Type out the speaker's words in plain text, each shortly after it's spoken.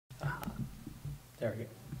There we go.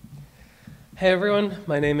 Hey everyone,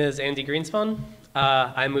 my name is Andy Greenspoon.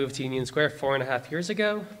 I moved to Union Square 4.5 years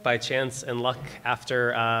ago by chance and luck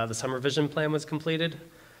after the summer vision plan was completed.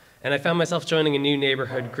 And I found myself joining a new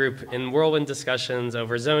neighborhood group in whirlwind discussions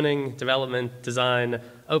over zoning, development, design,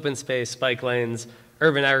 open space, bike lanes,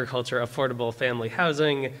 urban agriculture, affordable family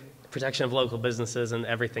housing, protection of local businesses, and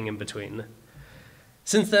everything in between.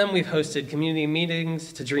 Since then, we've hosted community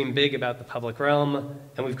meetings to dream big about the public realm,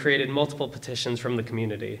 and we've created multiple petitions from the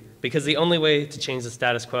community, because the only way to change the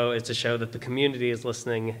status quo is to show that the community is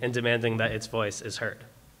listening and demanding that its voice is heard.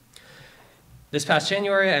 This past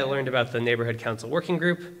January, I learned about the Neighborhood Council Working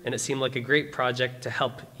Group, and it seemed like a great project to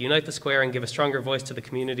help unite the square and give a stronger voice to the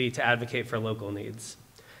community to advocate for local needs.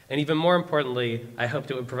 And even more importantly, I hoped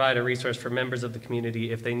it would provide a resource for members of the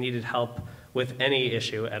community if they needed help with any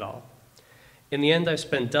issue at all. In the end, I've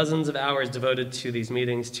spent dozens of hours devoted to these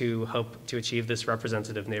meetings to hope to achieve this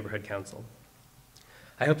representative neighborhood council.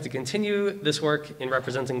 I hope to continue this work in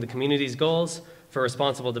representing the community's goals for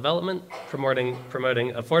responsible development, promoting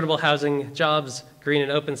affordable housing, jobs, green and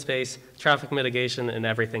open space, traffic mitigation, and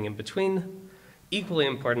everything in between. Equally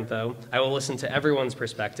important, though, I will listen to everyone's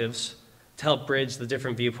perspectives to help bridge the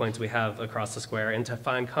different viewpoints we have across the square and to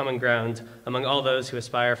find common ground among all those who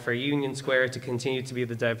aspire for Union Square to continue to be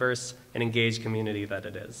the diverse and engaged community that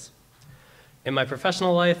it is. In my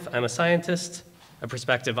professional life, I'm a scientist, a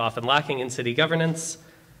perspective often lacking in city governance,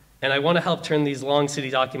 and I want to help turn these long city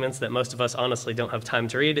documents that most of us honestly don't have time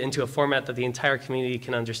to read into a format that the entire community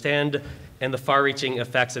can understand and the far-reaching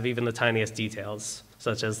effects of even the tiniest details,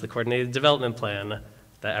 such as the coordinated development plan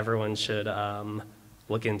that everyone should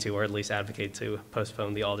look into, or at least advocate to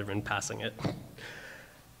postpone the alderman passing it.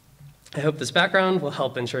 I hope this background will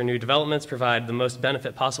help ensure new developments provide the most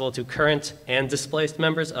benefit possible to current and displaced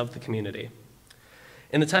members of the community.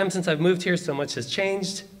 In the time since I've moved here, so much has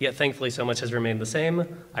changed, yet thankfully so much has remained the same.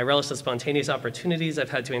 I relish the spontaneous opportunities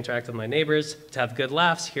I've had to interact with my neighbors, to have good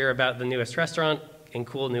laughs, hear about the newest restaurant and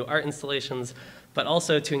cool new art installations, but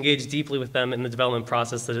also to engage deeply with them in the development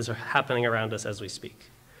process that is happening around us as we speak.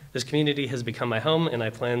 This community has become my home, and I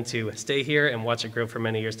plan to stay here and watch it grow for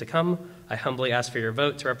many years to come. I humbly ask for your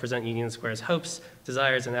vote to represent Union Square's hopes,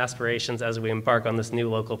 desires, and aspirations as we embark on this new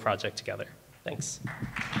local project together. Thanks.